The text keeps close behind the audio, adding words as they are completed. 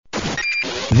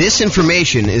This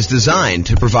information is designed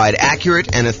to provide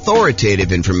accurate and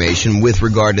authoritative information with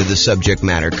regard to the subject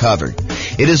matter covered.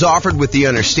 It is offered with the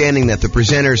understanding that the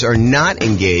presenters are not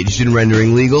engaged in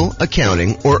rendering legal,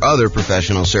 accounting, or other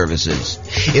professional services.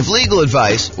 If legal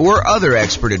advice or other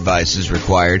expert advice is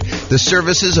required, the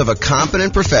services of a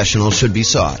competent professional should be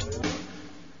sought.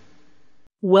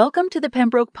 Welcome to the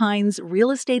Pembroke Pines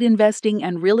Real Estate Investing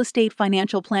and Real Estate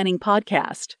Financial Planning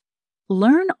Podcast.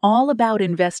 Learn all about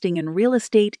investing in real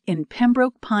estate in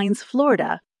Pembroke Pines,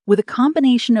 Florida, with a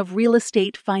combination of real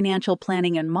estate financial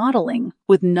planning and modeling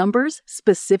with numbers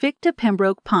specific to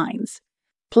Pembroke Pines,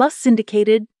 plus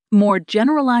syndicated, more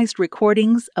generalized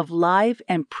recordings of live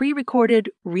and pre-recorded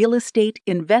real estate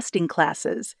investing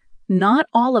classes, not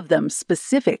all of them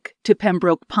specific to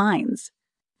Pembroke Pines.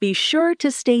 Be sure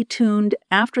to stay tuned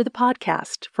after the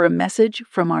podcast for a message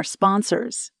from our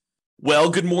sponsors. Well,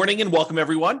 good morning and welcome,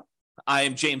 everyone. I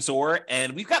am James Orr,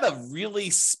 and we've got a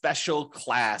really special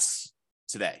class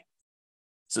today.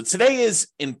 So today is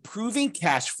improving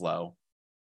cash flow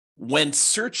when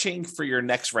searching for your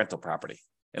next rental property.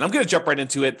 And I'm going to jump right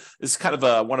into it. This is kind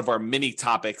of one of our mini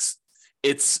topics.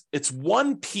 It's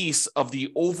one piece of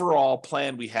the overall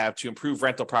plan we have to improve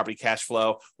rental property cash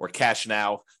flow, or cash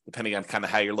now, depending on kind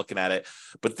of how you're looking at it.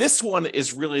 But this one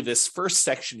is really this first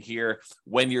section here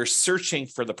when you're searching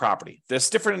for the property.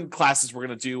 There's different classes we're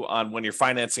going to do on when you're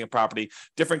financing a property,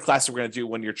 different classes we're going to do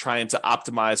when you're trying to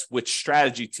optimize which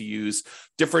strategy to use,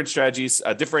 different strategies,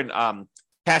 different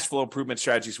cash flow improvement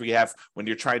strategies we have when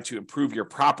you're trying to improve your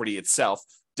property itself.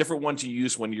 Different ones you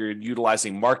use when you're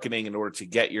utilizing marketing in order to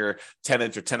get your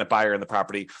tenant or tenant buyer in the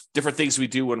property, different things we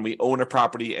do when we own a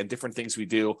property, and different things we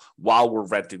do while we're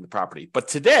renting the property. But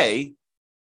today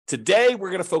we're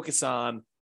going to focus on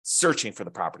searching for the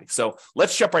property. So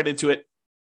let's jump right into it.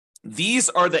 These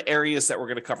are the areas that we're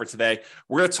going to cover today.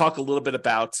 We're going to talk a little bit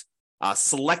about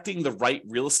selecting the right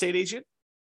real estate agent.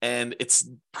 And it's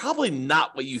probably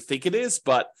not what you think it is,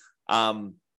 but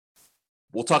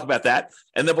we'll talk about that.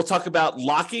 And then we'll talk about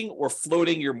locking or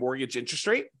floating your mortgage interest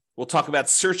rate. We'll talk about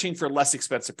searching for less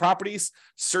expensive properties,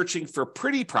 searching for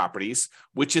pretty properties,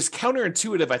 which is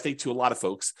counterintuitive, I think, to a lot of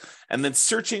folks. And then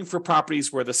searching for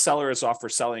properties where the seller is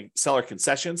offering seller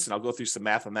concessions. And I'll go through some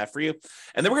math on that for you.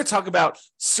 And then we're going to talk about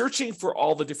searching for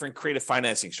all the different creative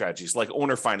financing strategies, like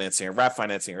owner financing or wrap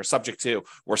financing or subject to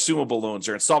or assumable loans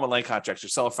or installment land contracts or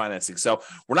seller financing. So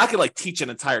we're not going to teach an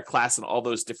entire class on all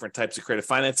those different types of creative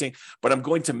financing, but I'm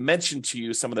going to mention to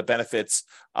you some of the benefits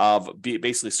of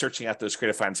basically searching out those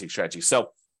creative financing strategies.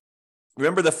 So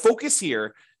remember, the focus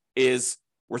here is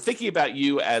we're thinking about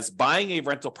you as buying a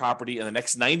rental property in the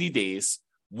next 90 days,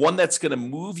 one that's going to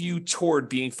move you toward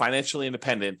being financially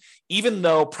independent, even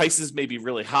though prices may be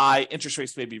really high, interest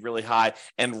rates may be really high,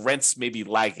 and rents may be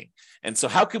lagging. And so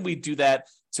how can we do that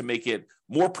to make it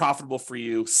more profitable for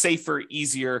you, safer,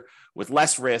 easier, with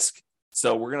less risk?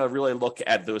 So we're going to really look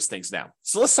at those things now.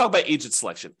 So let's talk about agent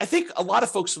selection. I think a lot of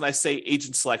folks, when I say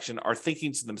agent selection, are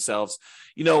thinking to themselves,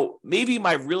 maybe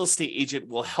my real estate agent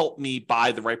will help me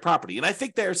buy the right property. And I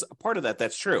think there's a part of that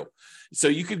that's true. So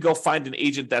you could go find an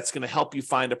agent that's going to help you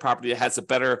find a property that has a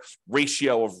better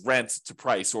ratio of rent to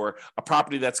price, or a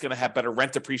property that's going to have better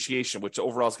rent appreciation, which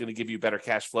overall is going to give you better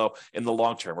cash flow in the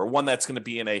long term, or one that's going to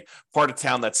be in a part of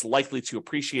town that's likely to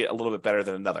appreciate a little bit better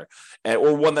than another,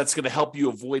 or one that's going to help you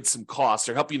avoid some costs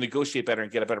or help you negotiate better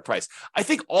and get a better price. I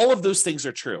think all of those things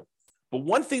are true. But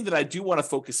one thing that I do want to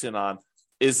focus in on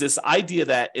is this idea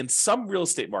that in some real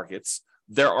estate markets,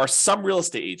 there are some real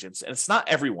estate agents, and it's not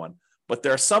everyone, but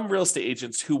there are some real estate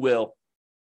agents who will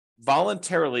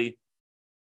voluntarily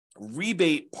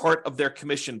rebate part of their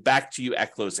commission back to you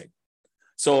at closing.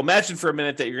 So imagine for a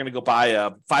minute that you're going to go buy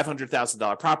a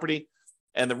 $500,000 property,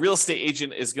 and the real estate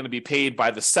agent is going to be paid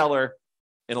by the seller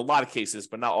in a lot of cases,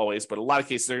 but not always, but a lot of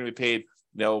cases they're going to be paid,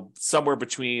 somewhere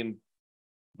between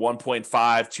 1.5%,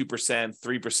 2%,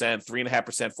 3%,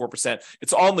 3.5%, 4%.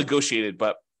 It's all negotiated,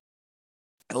 but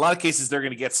in a lot of cases, they're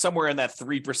going to get somewhere in that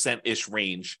 3%-ish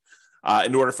range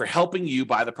in order for helping you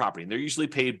buy the property. And they're usually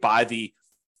paid by the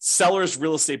seller's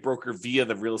real estate broker via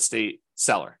the real estate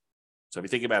seller. So if you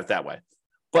think about it that way.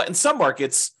 But in some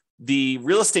markets, the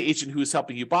real estate agent who's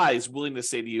helping you buy is willing to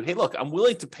say to you, hey, look, I'm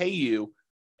willing to pay you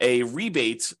a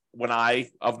rebate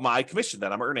of my commission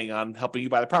that I'm earning on helping you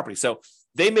buy the property. So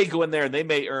they may go in there and they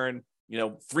may earn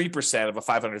 3% of a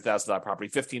 $500,000 property,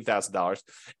 $15,000.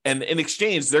 And in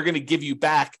exchange, they're going to give you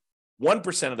back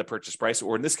 1% of the purchase price,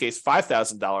 or in this case,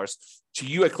 $5,000 to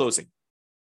you at closing.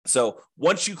 So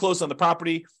once you close on the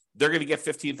property, they're going to get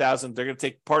 $15,000. They're going to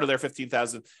take part of their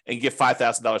 $15,000 and give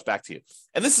 $5,000 back to you.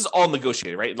 And this is all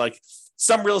negotiated, right? Like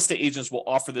some real estate agents will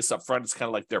offer this up front. It's kind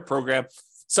of like their program.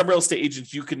 Some real estate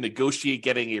agents, you can negotiate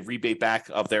getting a rebate back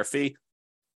of their fee.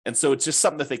 And so it's just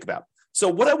something to think about. So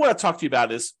what I want to talk to you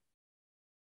about is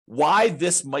why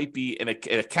this might be in a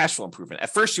cash flow improvement.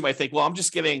 At first, you might think, well, I'm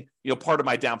just getting part of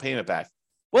my down payment back.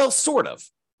 Well, sort of,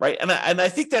 right? And I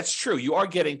think that's true. You are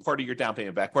getting part of your down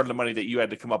payment back, part of the money that you had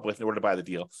to come up with in order to buy the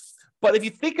deal. But if you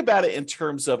think about it in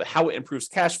terms of how it improves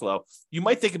cash flow, you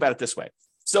might think about it this way.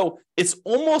 So it's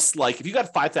almost like if you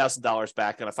got $5,000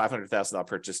 back on a $500,000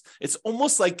 purchase, it's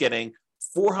almost like getting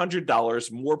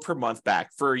 $400 more per month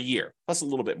back for a year, plus a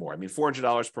little bit more. I mean,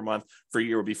 $400 per month for a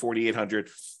year would be $4,800,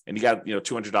 and you got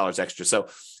 $200 extra. So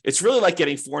it's really like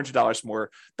getting $400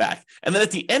 more back. And then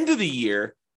at the end of the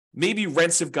year, maybe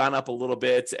rents have gone up a little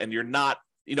bit, and you're not.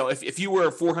 If you were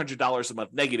 $400 a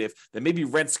month negative, then maybe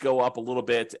rents go up a little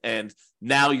bit, and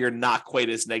now you're not quite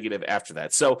as negative after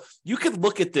that. So you could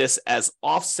look at this as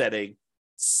offsetting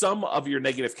some of your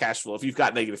negative cash flow if you've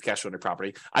got negative cash flow on your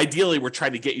property. Ideally, we're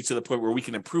trying to get you to the point where we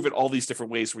can improve it all these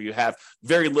different ways where you have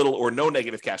very little or no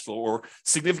negative cash flow or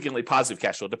significantly positive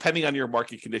cash flow, depending on your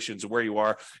market conditions and where you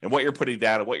are and what you're putting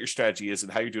down and what your strategy is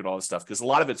and how you're doing all this stuff, because a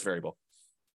lot of it's variable.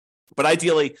 But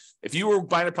ideally, if you were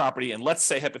buying a property and let's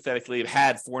say hypothetically it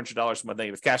had $400 a month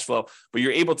negative cash flow, but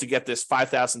you're able to get this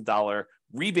 $5,000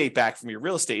 rebate back from your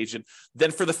real estate agent,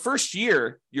 then for the first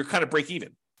year, you're kind of break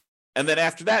even. And then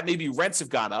after that, maybe rents have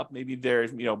gone up. Maybe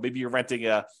maybe you're renting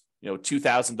a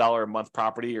 $2,000 a month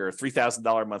property or a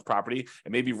 $3,000 a month property,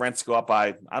 and maybe rents go up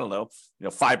by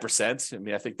 5%. I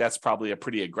mean, I think that's probably a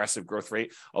pretty aggressive growth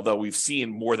rate, although we've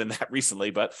seen more than that recently.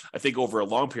 But I think over a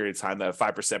long period of time, that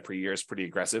 5% per year is pretty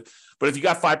aggressive. But if you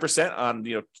got 5% on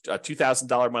a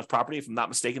 $2,000 a month property, if I'm not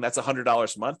mistaken, that's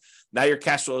 $100 a month. Now your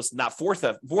cash flow is not $400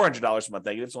 a month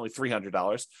negative; it's only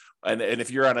 $300. And if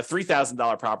you're on a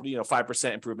 $3,000 property,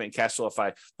 5% improvement in cash flow. If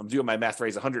I'm doing my math right,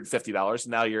 is $150.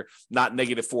 Now you're not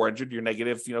negative $400, you're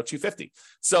negative $250.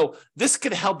 So this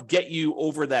could help get you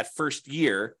over that first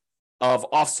year of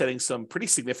offsetting some pretty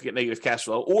significant negative cash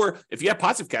flow. Or if you have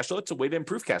positive cash flow, it's a way to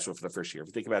improve cash flow for the first year, if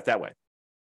you think about it that way.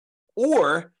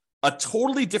 Or a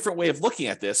totally different way of looking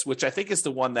at this, which I think is the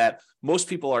one that most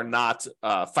people are not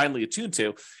finally attuned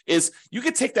to, is you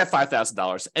could take that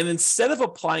 $5,000 and instead of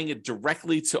applying it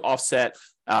directly to offset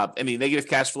any negative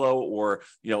cash flow or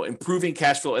improving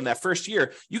cash flow in that first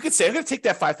year, you could say, I'm going to take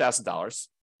that $5,000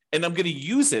 and I'm going to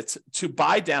use it to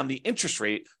buy down the interest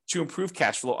rate to improve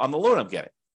cash flow on the loan I'm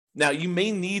getting. Now, you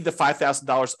may need the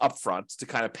 $5,000 upfront to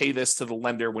kind of pay this to the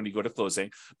lender when you go to closing,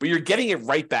 but you're getting it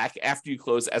right back after you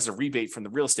close as a rebate from the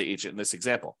real estate agent in this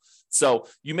example. So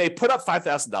you may put up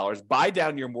 $5,000, buy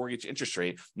down your mortgage interest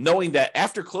rate, knowing that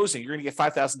after closing, you're going to get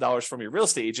 $5,000 from your real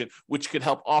estate agent, which could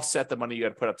help offset the money you had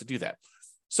to put up to do that.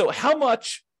 So how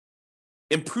much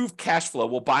improved cash flow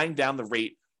will buying down the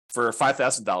rate for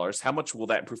 $5,000, how much will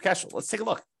that improve cash flow? Let's take a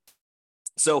look.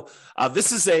 So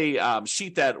this is a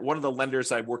sheet that one of the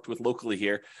lenders I worked with locally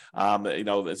here,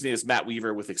 his name is Matt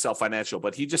Weaver with Excel Financial,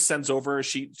 but he just sends over a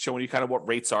sheet showing you kind of what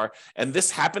rates are. And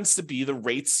this happens to be the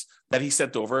rates that he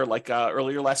sent over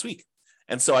earlier last week.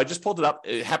 And so I just pulled it up.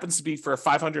 It happens to be for a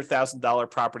 $500,000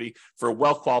 property for a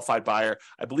well-qualified buyer.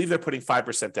 I believe they're putting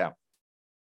 5% down.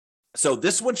 So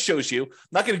this one shows you, I'm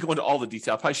not going to go into all the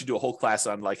detail. I probably should do a whole class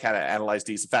on how to analyze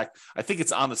these. In fact, I think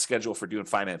it's on the schedule for doing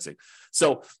financing.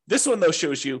 So this one, though,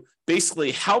 shows you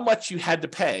basically how much you had to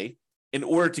pay in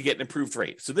order to get an improved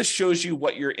rate. So this shows you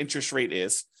what your interest rate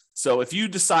is. So if you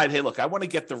decide, hey, look, I want to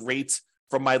get the rate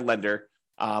from my lender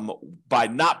by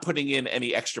not putting in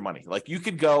any extra money. You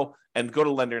could go to the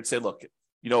lender and say, look,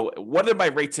 what is my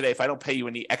rate today if I don't pay you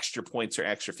any extra points or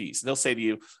extra fees? And they'll say to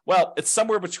you, well, it's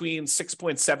somewhere between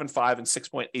 6.75 and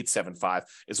 6.875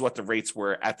 is what the rates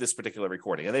were at this particular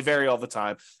recording. And they vary all the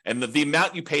time. And the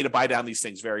amount you pay to buy down these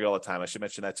things vary all the time. I should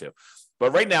mention that too.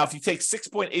 But right now, if you take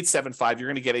 6.875, you're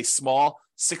going to get a small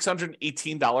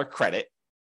 $618 credit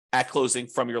at closing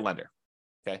from your lender.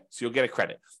 Okay, so you'll get a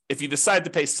credit. If you decide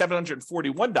to pay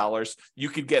 $741, you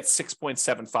could get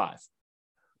 6.75.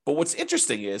 But what's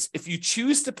interesting is if you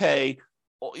choose to pay,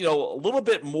 a little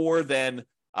bit more than,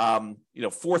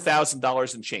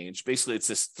 $4,000 and change, basically it's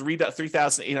this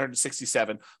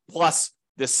 $3,867 plus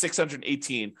this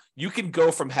 $618, you can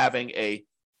go from having a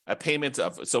payment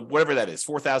of, so whatever that is,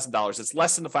 $4,000, it's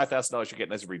less than the $5,000 you're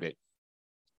getting as a rebate.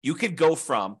 You could go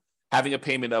from having a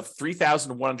payment of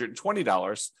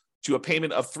 $3,120 to a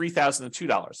payment of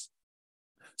 $3,002.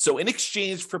 So in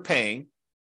exchange for paying,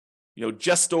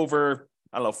 just over,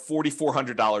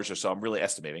 $4,400 or so, I'm really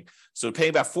estimating. So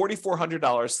paying about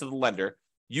 $4,400 to the lender,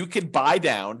 you can buy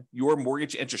down your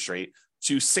mortgage interest rate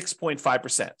to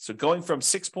 6.5%. So going from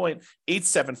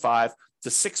 6.875 to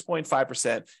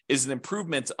 6.5% is an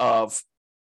improvement of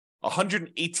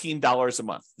 $118 a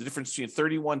month, the difference between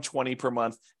 $3,120 per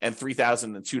month and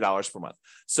 $3,002 per month.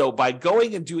 So by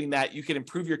going and doing that, you can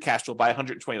improve your cash flow by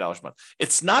 $120 a month.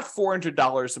 It's not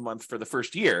 $400 a month for the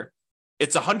first year.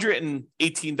 It's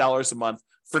 $118 a month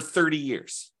for 30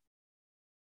 years.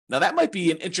 Now, that might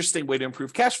be an interesting way to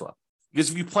improve cash flow. Because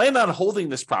if you plan on holding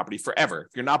this property forever,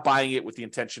 if you're not buying it with the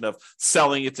intention of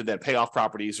selling it to then pay off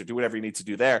properties or do whatever you need to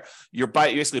do there, you're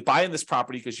basically buying this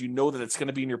property because you know that it's going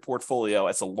to be in your portfolio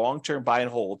as a long-term buy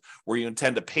and hold where you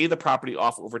intend to pay the property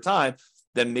off over time,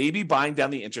 then maybe buying down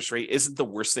the interest rate isn't the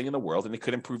worst thing in the world, and it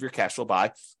could improve your cash flow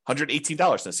by $118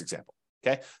 in this example.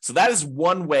 Okay, so that is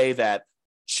one way that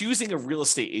choosing a real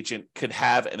estate agent could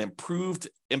have an improved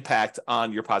impact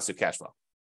on your positive cash flow.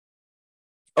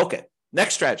 Okay,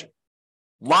 next strategy.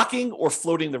 Locking or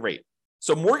floating the rate.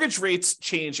 So mortgage rates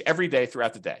change every day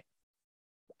throughout the day.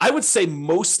 I would say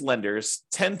most lenders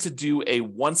tend to do a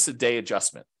once a day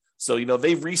adjustment. So,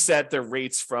 they reset their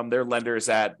rates from their lenders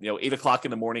at, 8 o'clock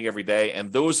in the morning every day.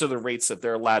 And those are the rates that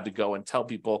they're allowed to go and tell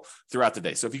people throughout the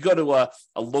day. So if you go to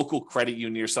a local credit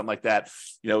union or something like that,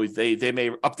 they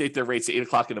may update their rates at 8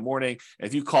 o'clock in the morning. And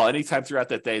if you call anytime throughout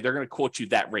that day, they're going to quote you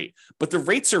that rate. But the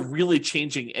rates are really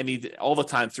changing all the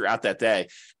time throughout that day.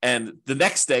 And the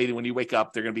next day, when you wake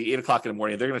up, they're going to be 8 o'clock in the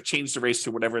morning. They're going to change the rates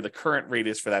to whatever the current rate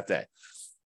is for that day.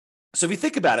 So if you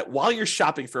think about it, while you're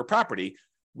shopping for a property,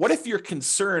 what if you're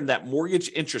concerned that mortgage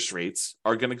interest rates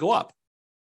are going to go up?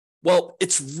 Well,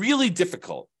 it's really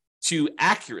difficult to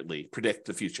accurately predict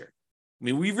the future. I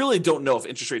mean, we really don't know if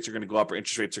interest rates are going to go up or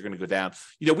interest rates are going to go down.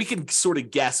 We can sort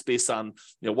of guess based on,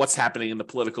 what's happening in the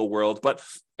political world, but,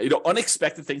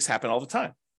 unexpected things happen all the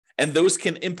time. And those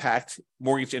can impact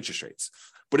mortgage interest rates.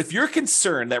 But if you're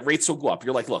concerned that rates will go up,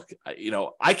 you're like, look,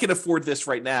 I can afford this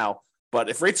right now, but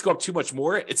if rates go up too much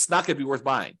more, it's not going to be worth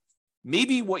buying.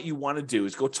 Maybe what you want to do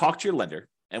is go talk to your lender.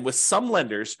 And with some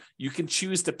lenders, you can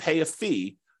choose to pay a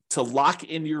fee to lock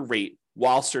in your rate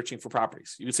while searching for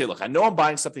properties. You can say, look, I know I'm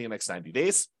buying something in the next 90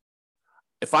 days.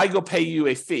 If I go pay you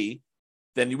a fee,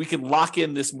 then we can lock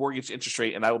in this mortgage interest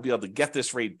rate and I will be able to get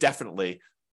this rate definitely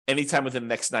anytime within the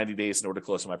next 90 days in order to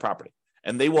close on my property.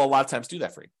 And they will a lot of times do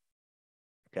that for you.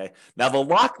 Okay. Now the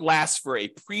lock lasts for a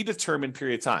predetermined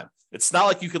period of time. It's not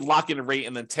like you could lock in a rate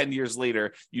and then 10 years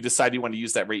later, you decide you want to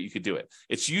use that rate, you could do it.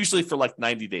 It's usually for like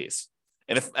 90 days.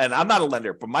 And I'm not a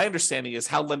lender, but my understanding is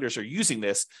how lenders are using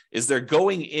this is they're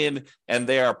going in and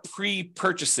they are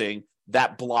pre-purchasing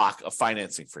that block of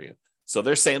financing for you. So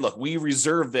they're saying, look, we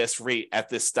reserve this rate at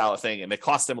this style of thing, and it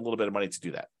costs them a little bit of money to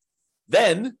do that.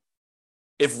 Then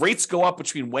if rates go up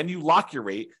between when you lock your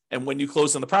rate and when you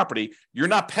close on the property, you're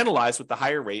not penalized with the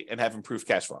higher rate and have improved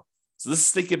cash flow. So this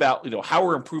is thinking about, how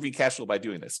we're improving cash flow by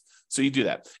doing this. So you do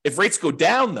that. If rates go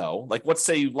down though, like let's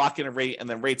say you lock in a rate and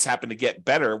then rates happen to get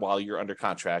better while you're under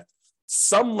contract,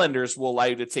 some lenders will allow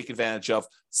you to take advantage of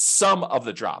some of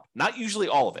the drop, not usually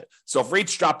all of it. So if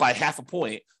rates drop by half a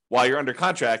point while you're under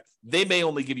contract, they may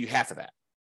only give you half of that.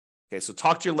 Okay, so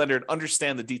talk to your lender and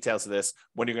understand the details of this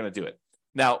when you're going to do it.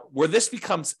 Now, where this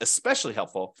becomes especially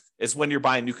helpful is when you're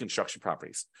buying new construction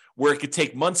properties, where it could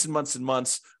take months and months and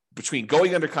months between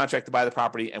going under contract to buy the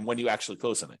property and when you actually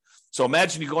close on it. So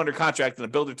imagine you go under contract and the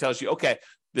builder tells you, okay,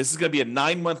 this is going to be a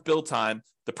 9-month build time.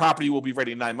 The property will be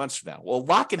ready 9 months from now. Well, a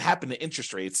lot can happen to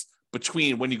interest rates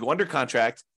between when you go under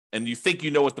contract and you think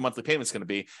you know what the monthly payment is going to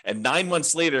be, and 9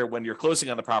 months later when you're closing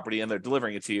on the property and they're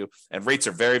delivering it to you, and rates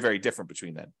are very, very different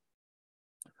between then.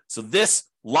 So this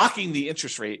locking the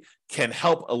interest rate can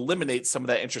help eliminate some of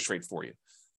that interest rate for you.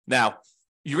 Now,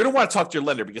 you're going to want to talk to your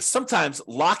lender because sometimes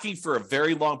locking for a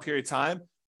very long period of time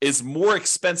is more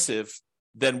expensive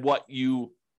than what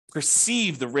you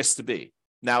perceive the risk to be.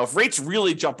 Now, if rates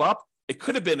really jump up, it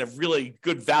could have been a really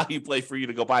good value play for you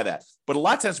to go buy that. But a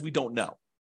lot of times we don't know.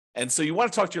 And so you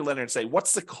want to talk to your lender and say,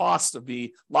 what's the cost of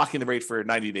me locking the rate for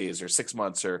 90 days or 6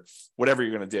 months or whatever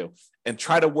you're going to do, and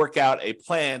try to work out a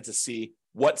plan to see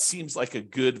what seems like a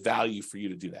good value for you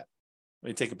to do that. Let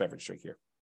me take a beverage drink here.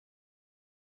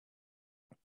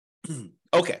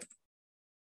 Okay.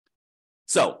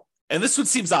 So, and this one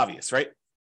seems obvious, right?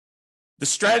 The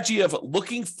strategy of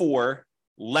looking for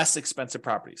less expensive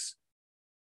properties.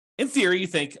 In theory, you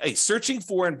think, hey, searching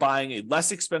for and buying a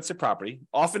less expensive property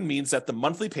often means that the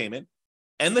monthly payment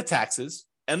and the taxes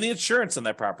and the insurance on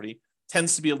that property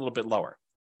tends to be a little bit lower.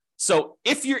 So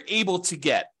if you're able to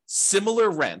get similar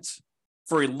rent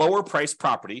for a lower priced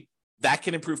property, that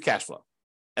can improve cash flow.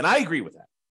 And I agree with that.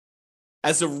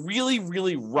 As a really,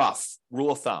 really rough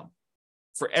rule of thumb,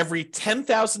 for every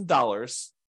 $10,000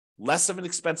 less of an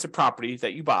expensive property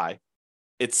that you buy,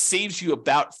 it saves you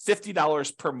about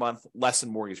 $50 per month less in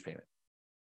mortgage payment.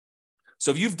 So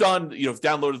if you've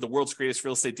downloaded the world's greatest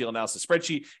real estate deal analysis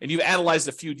spreadsheet and you've analyzed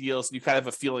a few deals and you kind of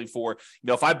have a feeling for,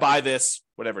 if I buy this,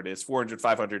 whatever it is, 400,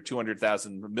 500,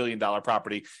 200,000, $1 million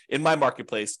property in my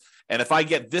marketplace, and if I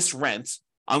get this rent,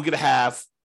 I'm going to have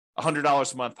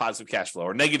 $100 a month positive cash flow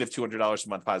or negative $200 a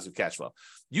month positive cash flow.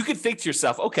 You could think to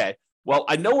yourself, okay, well,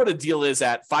 I know what a deal is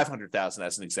at $500,000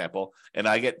 as an example, and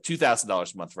I get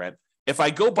 $2,000 a month rent. If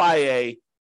I go buy a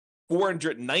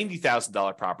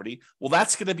 $490,000 property, well,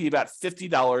 that's going to be about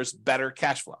 $50 better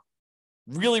cash flow.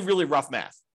 Really, really rough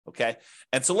math. Okay.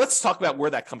 And so let's talk about where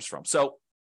that comes from. So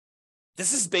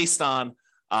this is based on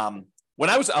I'll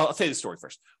tell you the story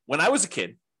first. When I was a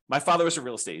kid, my father was a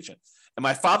real estate agent. And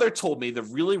my father told me the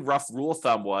really rough rule of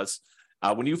thumb was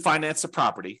when you finance a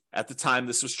property, at the time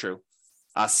this was true,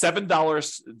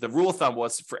 $7, the rule of thumb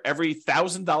was for every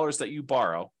 $1,000 that you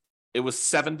borrow, it was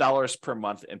 $7 per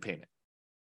month in payment.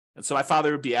 And so my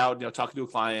father would be out, talking to a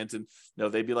client, and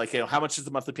they'd be like, hey, how much is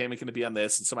the monthly payment going to be on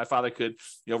this? And so my father could,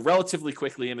 relatively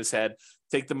quickly in his head,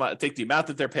 take the amount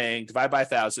that they're paying, divide by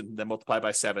 1,000, and then multiply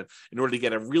by 7 in order to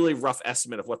get a really rough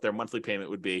estimate of what their monthly payment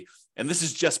would be. And this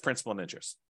is just principal and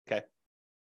interest. Okay.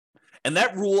 And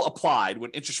that rule applied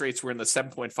when interest rates were in the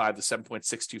 7.5 to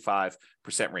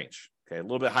 7.625% range. Okay, a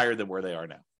little bit higher than where they are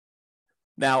now.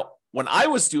 Now, when I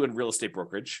was doing real estate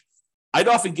brokerage, I'd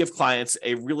often give clients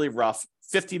a really rough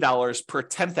 $50 per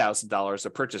 $10,000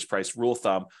 of purchase price rule of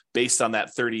thumb based on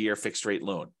that 30-year fixed rate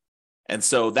loan. And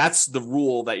so that's the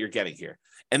rule that you're getting here.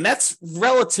 And that's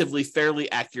relatively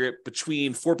fairly accurate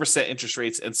between 4% interest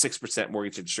rates and 6%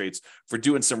 mortgage interest rates for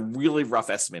doing some really rough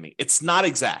estimating. It's not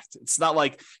exact. It's not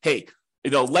like, hey,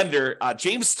 lender,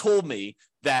 James told me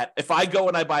that if I go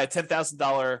and I buy a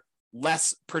 $10,000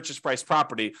 less purchase price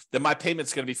property, then my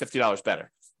payment's going to be $50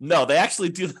 better. No, they actually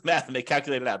do the math and they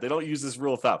calculate it out. They don't use this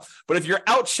rule of thumb. But if you're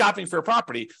out shopping for a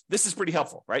property, this is pretty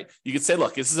helpful, right? You could say,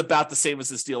 look, this is about the same as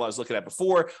this deal I was looking at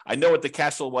before. I know what the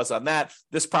cash flow was on that.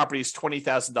 This property is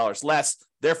 $20,000 less.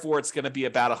 Therefore, it's going to be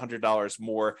about $100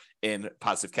 more in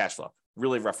positive cash flow.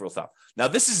 Really rough rule of thumb. Now,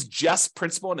 this is just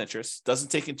principal and interest. Doesn't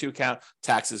take into account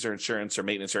taxes or insurance or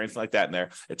maintenance or anything like that in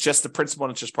there. It's just the principal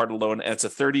and interest part of the loan, and it's a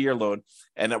 30-year loan.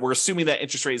 And we're assuming that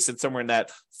interest rate is somewhere in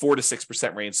that 4 to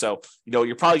 6% range. So,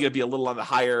 you're probably going to be a little on the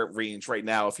higher range right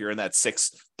now if you're in that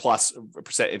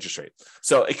 6+% interest rate.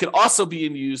 So it can also be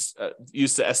used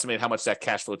to estimate how much that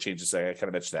cash flow changes. I kind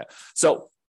of mentioned that. So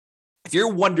if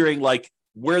you're wondering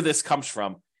where this comes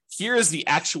from, here is the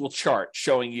actual chart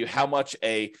showing you how much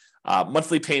a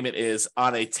monthly payment is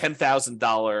on a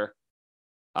 $10,000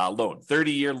 loan,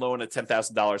 30-year loan at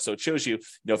 $10,000. So it shows you,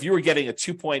 if you were getting a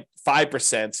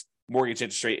 2.5% mortgage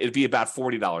interest rate, it'd be about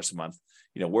 $40 a month.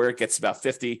 Where it gets about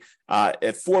 50 at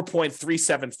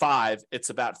 4.375,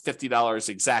 it's about $50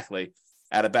 exactly.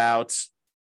 At about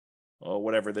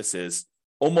whatever this is,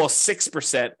 almost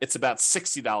 6%, it's about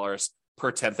 $60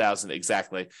 per 10,000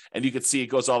 exactly. And you can see it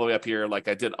goes all the way up here, like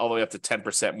I did, all the way up to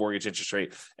 10% mortgage interest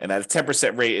rate. And at a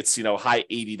 10% rate, it's, high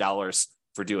 $80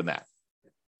 for doing that.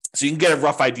 So you can get a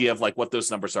rough idea of what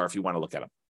those numbers are if you want to look at them.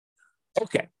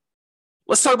 Okay.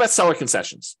 Let's talk about seller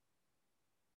concessions.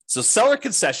 So seller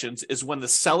concessions is when the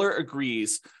seller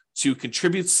agrees to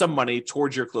contribute some money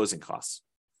towards your closing costs.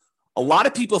 A lot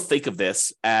of people think of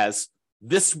this as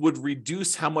this would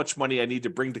reduce how much money I need to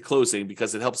bring to closing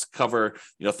because it helps cover,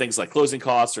 things like closing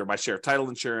costs or my share of title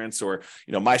insurance or,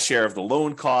 my share of the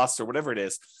loan costs or whatever it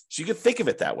is. So you can think of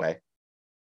it that way.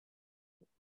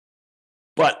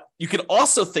 But you can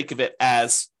also think of it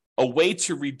as a way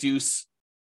to reduce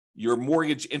your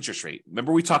mortgage interest rate.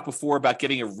 Remember we talked before about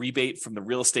getting a rebate from the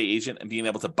real estate agent and being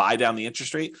able to buy down the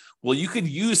interest rate? Well, you could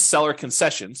use seller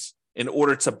concessions in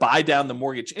order to buy down the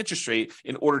mortgage interest rate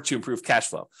in order to improve cash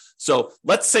flow. So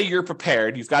let's say you're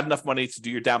prepared, you've got enough money to do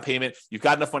your down payment, you've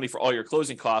got enough money for all your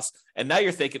closing costs, and now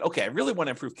you're thinking, okay, I really want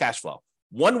to improve cash flow.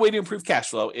 One way to improve cash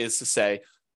flow is to say,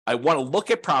 I want to look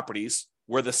at properties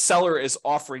where the seller is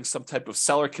offering some type of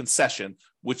seller concession,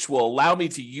 which will allow me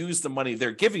to use the money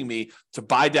they're giving me to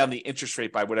buy down the interest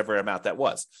rate by whatever amount that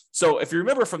was. So if you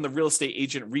remember from the real estate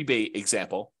agent rebate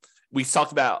example, we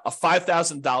talked about a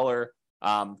 $5,000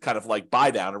 kind of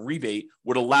buy down, a rebate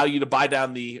would allow you to buy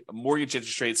down the mortgage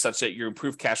interest rate such that you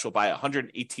improve cash flow by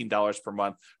 $118 per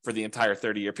month for the entire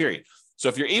 30-year period. So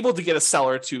if you're able to get a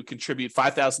seller to contribute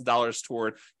 $5,000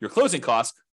 toward your closing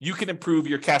costs, you can improve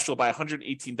your cash flow by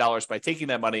 $118 by taking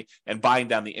that money and buying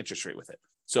down the interest rate with it.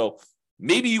 So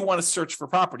maybe you want to search for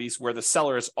properties where the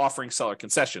seller is offering seller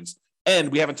concessions.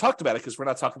 And we haven't talked about it because we're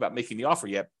not talking about making the offer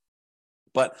yet.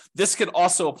 But this can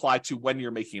also apply to when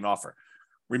you're making an offer.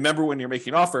 remember when you're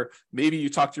making an offer, maybe you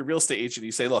talk to your real estate agent and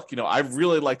you say, look, I'd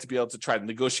really like to be able to try to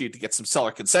negotiate to get some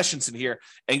seller concessions in here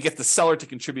and get the seller to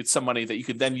contribute some money that you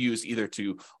could then use either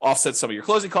to offset some of your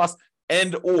closing costs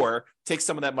and or take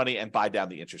some of that money and buy down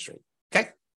the interest rate. Okay.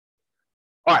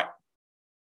 All right.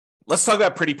 Let's talk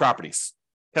about pretty properties,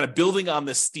 kind of building on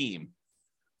this theme.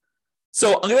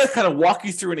 So I'm going to kind of walk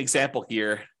you through an example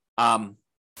here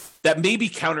that may be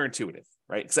counterintuitive,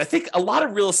 right? Because I think a lot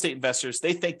of real estate investors,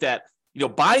 they think that,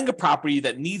 buying a property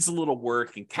that needs a little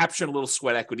work and capturing a little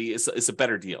sweat equity is a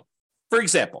better deal. For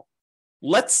example,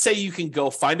 let's say you can go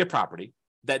find a property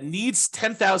that needs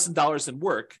 $10,000 in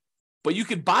work, but you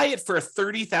could buy it for a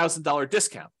 $30,000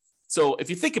 discount. So if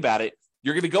you think about it,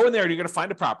 you're going to go in there and you're going to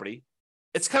find a property.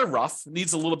 It's kind of rough,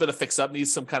 needs a little bit of fix up,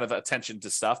 needs some kind of attention to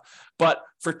stuff. But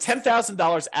for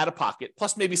 $10,000 out of pocket,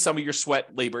 plus maybe some of your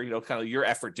sweat labor, kind of your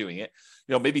effort doing it,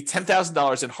 maybe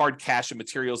 $10,000 in hard cash and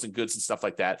materials and goods and stuff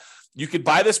like that, you could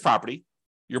buy this property.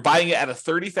 You're buying it at a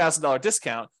 $30,000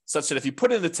 discount, such that if you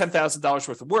put in the $10,000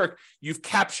 worth of work, you've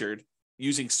captured,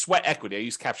 using sweat equity, I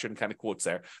use captured in kind of quotes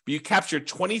there, but you captured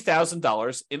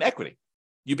 $20,000 in equity.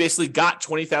 You basically got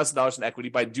 $20,000 in equity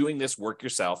by doing this work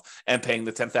yourself and paying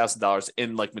the $10,000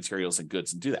 in like materials and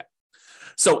goods and do that.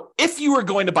 So if you were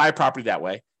going to buy a property that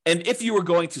way, and if you were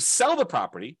going to sell the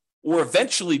property or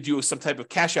eventually do some type of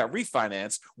cash out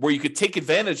refinance where you could take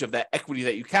advantage of that equity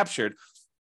that you captured,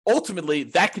 ultimately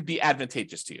that could be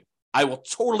advantageous to you. I will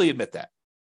totally admit that.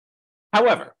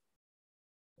 However,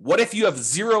 what if you have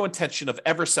zero intention of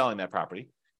ever selling that property?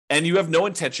 And you have no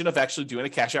intention of actually doing a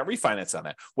cash out refinance on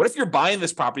that? What if you're buying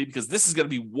this property because this is going to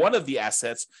be one of the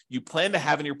assets you plan to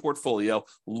have in your portfolio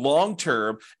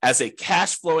long-term as a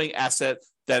cash flowing asset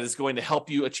that is going to help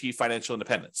you achieve financial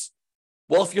independence?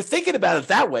 Well, if you're thinking about it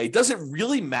that way, does it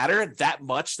really matter that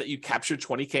much that you captured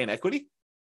 $20K in equity?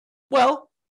 Well,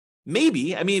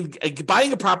 maybe. I mean,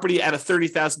 buying a property at a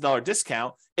 $30,000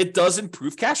 discount, it does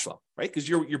improve cash flow, right? Because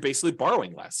you're basically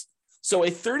borrowing less. So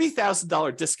a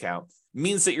 $30,000 discount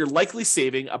means that you're likely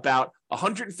saving about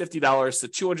 $150 to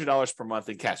 $200 per month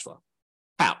in cash flow.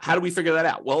 How do we figure that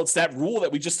out? Well, it's that rule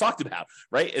that we just talked about,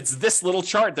 right? It's this little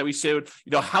chart that we showed,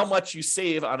 how much you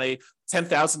save on a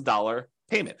 $10,000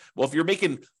 payment. Well, if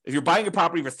you're buying a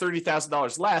property for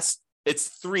 $30,000 less, it's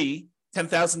three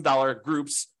 $10,000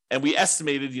 groups. And we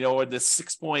estimated, in this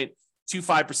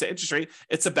 6.25% interest rate,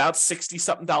 it's about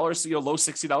 $60-something, low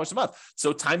 $60 a month.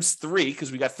 So times three,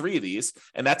 because we got three of these,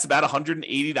 and that's about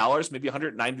 $180, maybe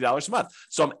 $190 a month.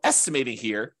 So I'm estimating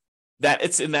here that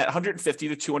it's in that $150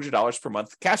 to $200 per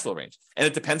month cash flow range. And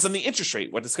it depends on the interest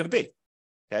rate, what it's going to be,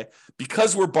 okay?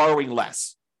 Because we're borrowing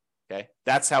less, okay?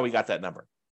 That's how we got that number.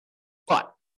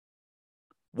 But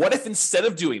what if instead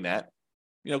of doing that,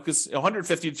 because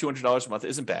 $150 to $200 a month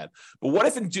isn't bad. But what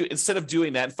if instead of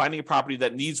doing that and finding a property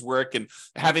that needs work and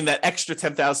having that extra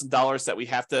 $10,000 that we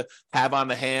have to have on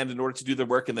the hand in order to do the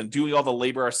work and then doing all the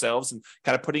labor ourselves and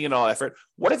kind of putting in all effort,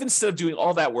 what if instead of doing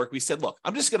all that work, we said, look,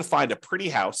 I'm just going to find a pretty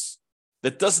house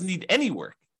that doesn't need any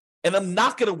work. And I'm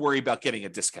not going to worry about getting a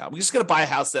discount. I'm just going to buy a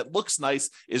house that looks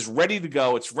nice, is ready to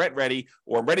go, it's rent ready,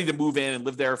 or I'm ready to move in and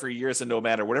live there for years and no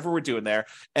matter, whatever we're doing there.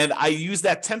 And I use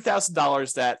that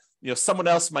 $10,000 that someone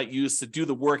else might use to do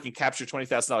the work and capture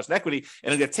 $20,000 in equity.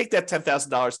 And I'm going to take that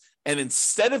 $10,000 and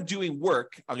instead of doing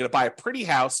work, I'm going to buy a pretty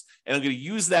house and I'm going to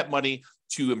use that money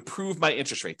to improve my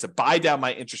interest rate, to buy down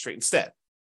my interest rate instead.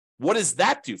 What does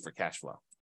that do for cash flow?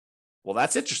 Well,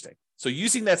 that's interesting. So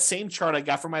using that same chart I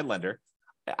got from my lender,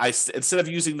 instead of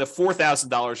using the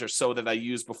 $4,000 or so that I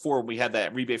used before we had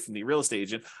that rebate from the real estate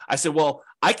agent, I said, well,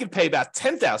 I can pay about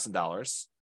 $10,000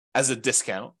 as a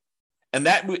discount. And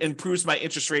that improves my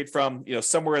interest rate from,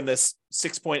 somewhere in this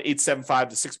 6.875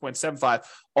 to 6.75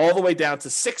 all the way down to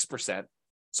 6%.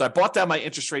 So I bought down my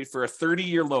interest rate for a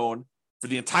 30-year loan for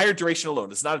the entire duration of the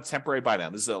loan. It's not a temporary buy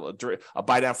down. This is a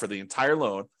buy down for the entire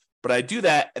loan. But I do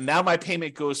that, and now my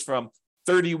payment goes from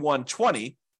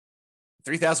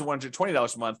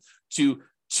 $3,120 a month to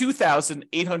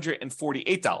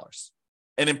 $2,848,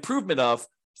 an improvement of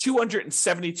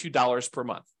 $272 per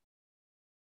month.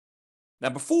 Now,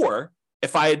 before,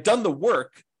 if I had done the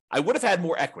work, I would have had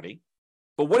more equity.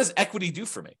 But what does equity do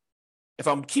for me? If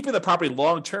I'm keeping the property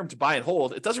long-term to buy and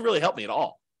hold, it doesn't really help me at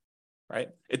all, right?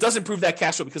 It does improve that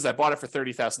cash flow because I bought it for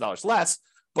 $30,000 less.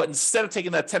 But instead of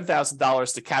taking that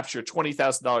 $10,000 to capture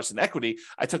 $20,000 in equity,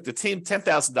 I took the same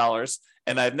 $10,000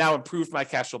 and I've now improved my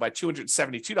cash flow by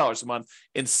 $272 a month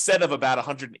instead of about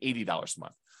 $180 a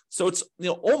month. So it's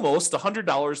almost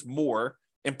 $100 more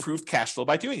improved cash flow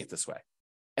by doing it this way.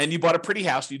 And you bought a pretty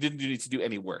house, you didn't need to do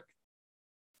any work.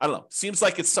 I don't know. Seems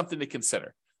like it's something to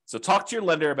consider. So talk to your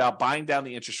lender about buying down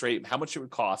the interest rate and how much it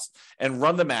would cost and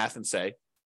run the math and say,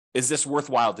 Is this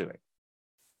worthwhile doing?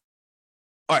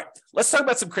 All right, let's talk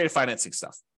about some creative financing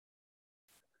stuff.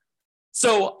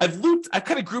 So I've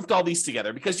kind of grouped all these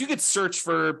together because you could search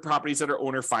for properties that are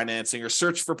owner financing, or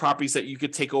search for properties that you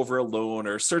could take over a loan,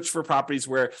 or search for properties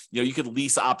where you could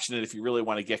lease option it if you really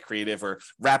want to get creative, or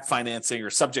wrap financing, or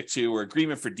subject to, or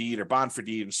agreement for deed, or bond for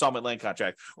deed, installment land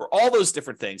contract, or all those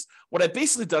different things. What I've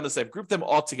basically done is I've grouped them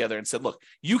all together and said, look,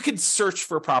 you can search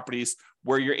for properties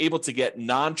where you're able to get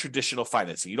non-traditional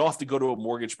financing. You don't have to go to a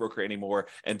mortgage broker anymore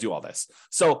and do all this.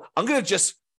 So I'm going to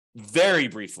just very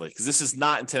briefly, because this is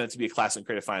not intended to be a class in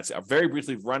creative financing, I'll very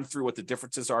briefly run through what the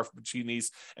differences are between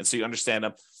these, and so you understand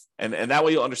them, and that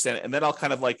way you'll understand it. And then I'll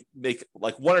kind of like make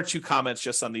like one or two comments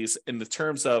just on these in the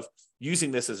terms of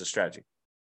using this as a strategy.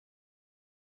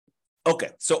 Okay,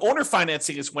 so owner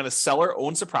financing is when a seller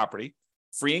owns a property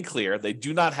free and clear, they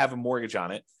do not have a mortgage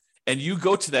on it, and you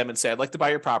go to them and say, I'd like to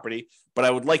buy your property, but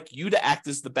I would like you to act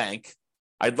as the bank.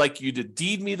 I'd like you to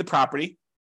deed me the property,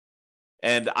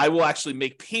 and I will actually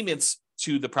make payments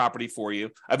to the property for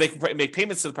you. I make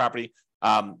payments to the property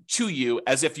to you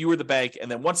as if you were the bank.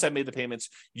 And then once I made the payments,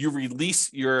 you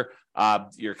release your kind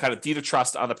of deed of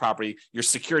trust on the property, your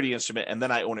security instrument, and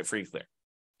then I own it free and clear.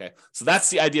 Okay, so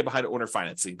that's the idea behind owner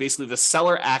financing. Basically, the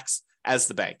seller acts as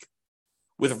the bank.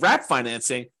 With wrap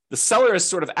financing, the seller is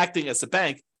sort of acting as the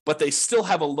bank, but they still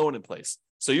have a loan in place.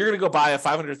 So you're going to go buy a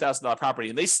 $500,000 property,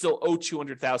 and they still owe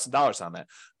 $200,000 on that.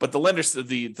 But the lender,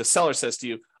 the seller says to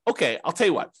you, okay, I'll tell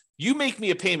you what, you make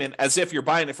me a payment as if you're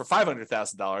buying it for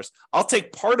 $500,000. I'll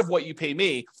take part of what you pay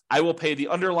me. I will pay the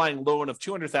underlying loan of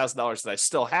 $200,000 that I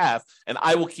still have, and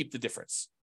I will keep the difference.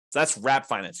 So that's wrap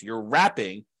financing. You're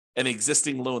wrapping an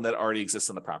existing loan that already exists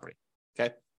on the property.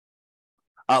 Okay.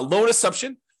 Loan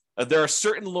assumption. There are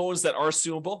certain loans that are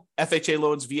assumable, FHA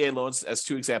loans, VA loans, as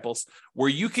two examples, where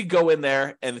you could go in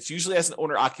there, and it's usually as an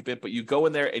owner occupant, but you go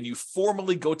in there and you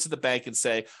formally go to the bank and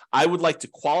say, I would like to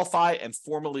qualify and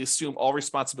formally assume all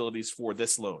responsibilities for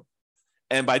this loan.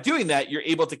 And by doing that, you're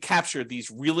able to capture these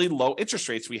really low interest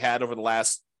rates we had over the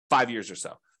last 5 years or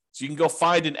so. So you can go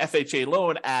find an FHA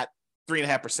loan at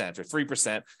 3.5% or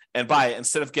 3% and buy it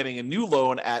instead of getting a new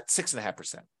loan at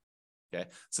 6.5%. Okay,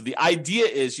 so the idea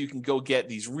is you can go get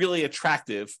these really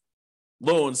attractive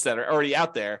loans that are already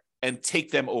out there and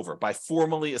take them over by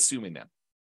formally assuming them.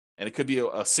 And it could be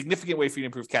a significant way for you to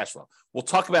improve cash flow. We'll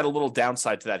talk about a little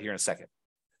downside to that here in a second.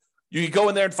 You can go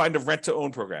in there and find a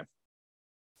rent-to-own program.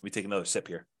 Let me take another sip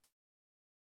here.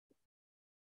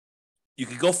 You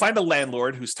could go find a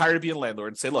landlord who's tired of being a landlord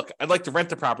and say, look, I'd like to rent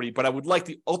the property, but I would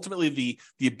like ultimately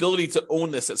the ability to own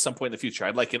this at some point in the future.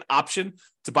 I'd like an option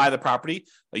to buy the property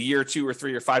a year or 2 or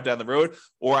 3 or 5 down the road,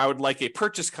 or I would like a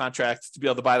purchase contract to be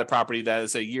able to buy the property that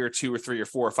is a year or 2 or 3 or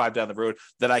 4 or 5 down the road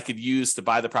that I could use to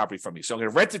buy the property from you. So I'm going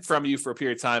to rent it from you for a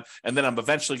period of time, and then I'm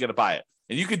eventually going to buy it.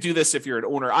 And you could do this if you're an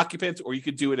owner occupant, or you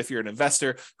could do it if you're an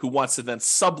investor who wants to then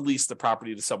sublease the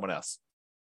property to someone else.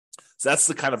 So that's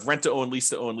the kind of rent-to-own,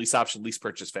 lease-to-own, lease option, lease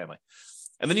purchase family.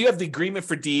 And then you have the agreement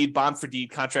for deed, bond for deed,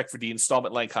 contract for deed,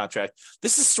 installment land contract.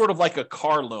 This is sort of like a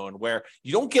car loan where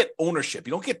you don't get ownership.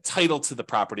 You don't get title to the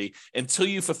property until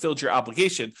you fulfilled your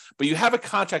obligation, but you have a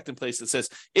contract in place that says,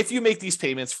 if you make these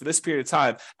payments for this period of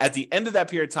time, at the end of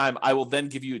that period of time, I will then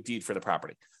give you a deed for the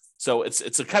property. So it's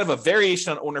a kind of a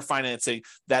variation on owner financing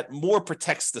that more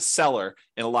protects the seller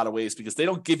in a lot of ways, because they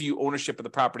don't give you ownership of the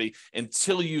property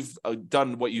until you've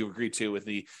done what you agreed to in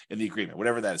the agreement,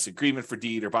 whatever that is, agreement for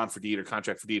deed or bond for deed or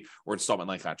contract for deed or installment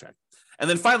land contract. And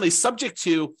then finally, subject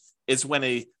to is when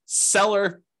a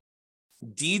seller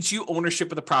deeds you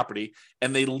ownership of the property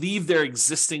and they leave their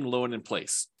existing loan in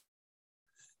place.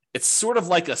 It's sort of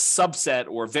like a subset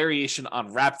or variation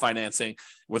on wrap financing.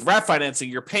 With wrap financing,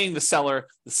 you're paying the seller.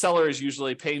 The seller is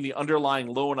usually paying the underlying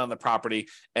loan on the property,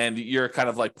 and you're kind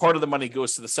of like part of the money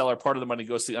goes to the seller, part of the money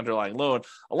goes to the underlying loan.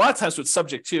 A lot of times with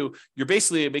subject to, you're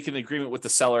basically making an agreement with the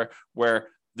seller where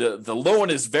the loan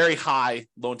is very high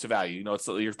loan to value. You know, it's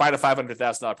you're buying a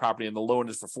 $500,000 property and the loan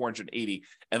is for $480,000,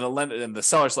 and the lender and the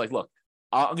seller's like, look,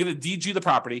 I'm going to deed you the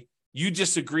property. You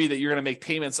just agree that you're going to make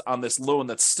payments on this loan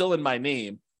that's still in my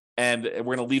name, and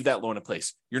we're going to leave that loan in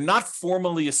place. You're not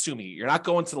formally assuming it. You're not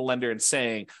going to the lender and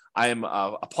saying, I am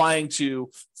applying to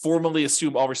formally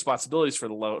assume all responsibilities for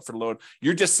the loan.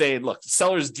 You're just saying, look, the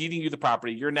seller is deeding you the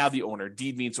property. You're now the owner.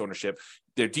 Deed means ownership.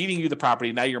 They're deeding you the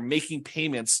property. Now you're making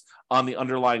payments on the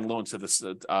underlying loan to this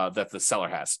that the seller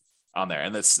has on there.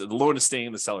 And the loan is staying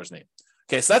in the seller's name.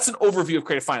 Okay, so that's an overview of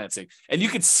creative financing. And you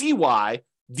can see why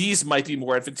these might be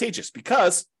more advantageous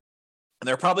because, and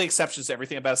there are probably exceptions to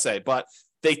everything I'm about to say, but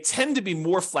they tend to be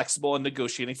more flexible in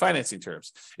negotiating financing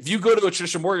terms. If you go to a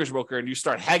traditional mortgage broker and you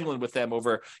start haggling with them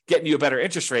over getting you a better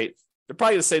interest rate, They're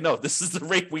probably going to say, no, this is the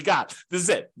rate we got. This is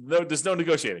it. No, there's no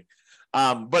negotiating.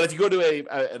 But if you go to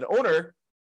an owner,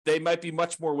 they might be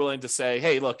much more willing to say,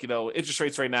 hey, look, interest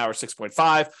rates right now are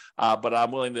 6.5, but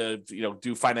I'm willing to,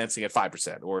 do financing at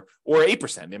 5% or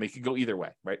 8%. I mean, it could go either way,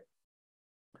 right?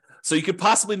 So you could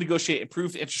possibly negotiate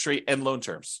improved interest rate and loan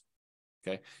terms.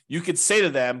 Okay. You could say to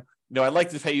them, I'd like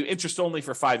to pay you interest only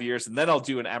for 5 years, and then I'll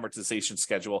do an amortization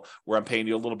schedule where I'm paying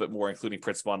you a little bit more, including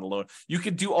principal on the loan. You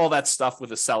can do all that stuff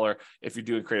with a seller if you're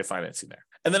doing creative financing there.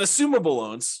 And then assumable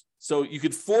loans. So you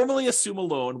could formally assume a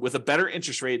loan with a better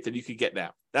interest rate than you could get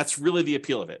now. That's really the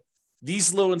appeal of it.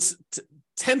 These loans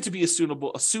tend to be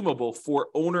assumable for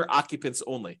owner occupants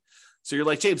only. So you're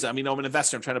like, James, I'm an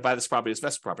investor. I'm trying to buy this property as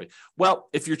investment property. Well,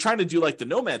 if you're trying to do like the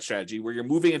nomad strategy where you're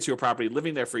moving into a property,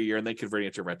 living there for a year and then converting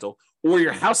it to rental, or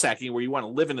you're house hacking where you want to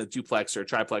live in a duplex or a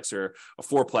triplex or a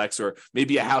fourplex, or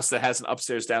maybe a house that has an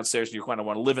upstairs, downstairs, and you kind of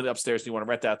want to live in the upstairs and you want to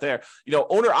rent out there,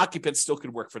 owner occupants still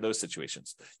could work for those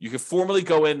situations. You could formally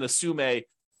go in and assume a,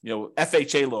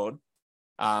 FHA loan,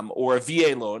 or a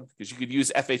VA loan, because you could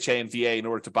use FHA and VA in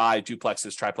order to buy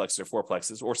duplexes, triplexes, or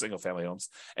fourplexes, or single-family homes.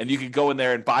 And you could go in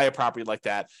there and buy a property like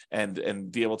that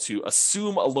and be able to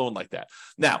assume a loan like that.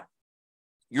 Now,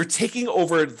 you're taking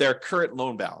over their current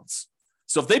loan balance.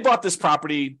 So if they bought this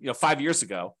property, 5 years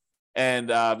ago, and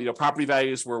property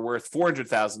values were worth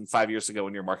 $400,000 5 years ago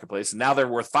in your marketplace, and now they're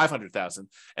worth $500,000,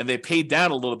 and they paid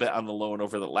down a little bit on the loan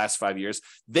over the last 5 years,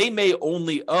 they may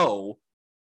only owe,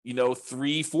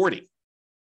 $340.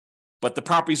 But the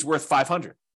property's worth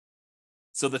 $500.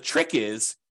 So the trick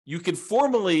is you can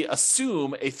formally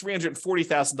assume a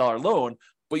 $340,000 loan,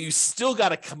 but you still got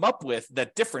to come up with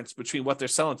that difference between what they're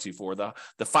selling to you for, the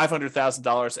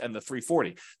 $500,000 and the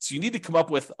 $340. So you need to come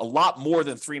up with a lot more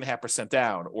than 3.5%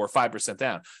 down or 5%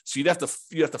 down. So you have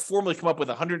to formally come up with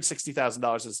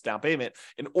 $160,000 as down payment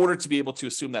in order to be able to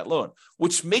assume that loan,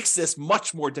 which makes this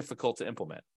much more difficult to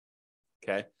implement.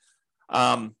 Okay.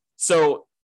 So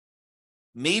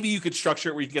maybe you could structure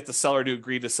it where you can get the seller to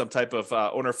agree to some type of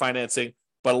owner financing,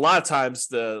 but a lot of times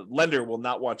the lender will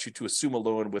not want you to assume a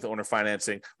loan with owner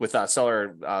financing with a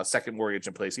seller second mortgage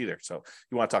in place either. So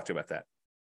you want to talk to about that.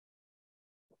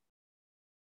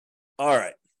 All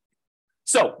right.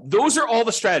 So those are all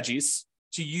the strategies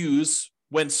to use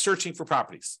when searching for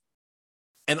properties.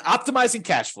 And optimizing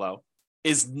cash flow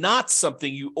is not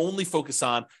something you only focus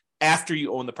on after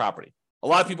you own the property. A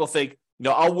lot of people think,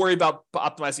 I'll worry about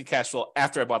optimizing cash flow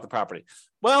after I bought the property.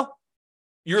 Well,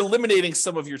 you're eliminating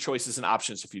some of your choices and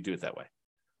options if you do it that way.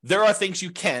 There are things you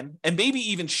can and maybe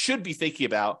even should be thinking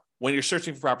about when you're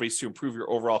searching for properties to improve your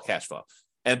overall cash flow.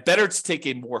 And better to take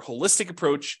a more holistic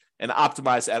approach and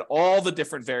optimize at all the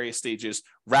different various stages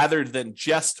rather than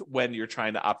just when you're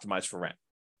trying to optimize for rent.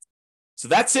 So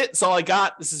that's it. That's all I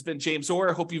got. This has been James Orr.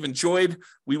 I hope you've enjoyed.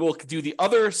 We will do the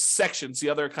other sections,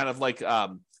 the other kind of like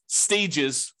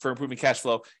stages for improving cash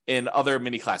flow in other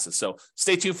mini classes. So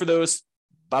stay tuned for those.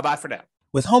 Bye-bye for now.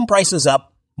 With home prices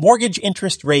up, mortgage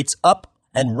interest rates up,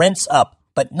 and rents up,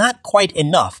 but not quite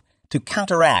enough to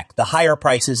counteract the higher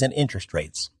prices and interest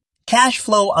rates. Cash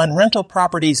flow on rental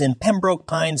properties in Pembroke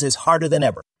Pines is harder than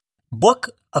ever.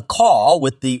 Book a call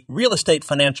with the Real Estate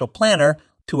Financial Planner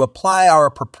to apply our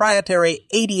proprietary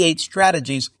 88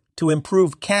 strategies to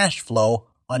improve cash flow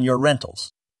on your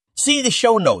rentals. See the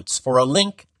show notes for a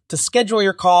link to schedule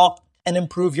your call and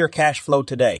improve your cash flow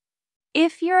today.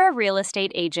 If you're a real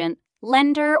estate agent,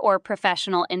 lender, or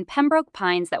professional in Pembroke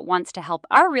Pines that wants to help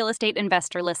our real estate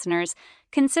investor listeners,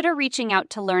 consider reaching out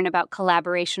to learn about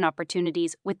collaboration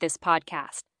opportunities with this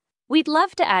podcast. We'd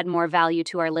love to add more value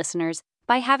to our listeners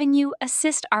by having you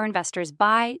assist our investors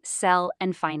buy, sell,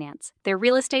 and finance their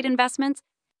real estate investments.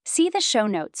 See the show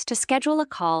notes to schedule a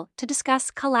call to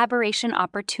discuss collaboration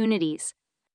opportunities.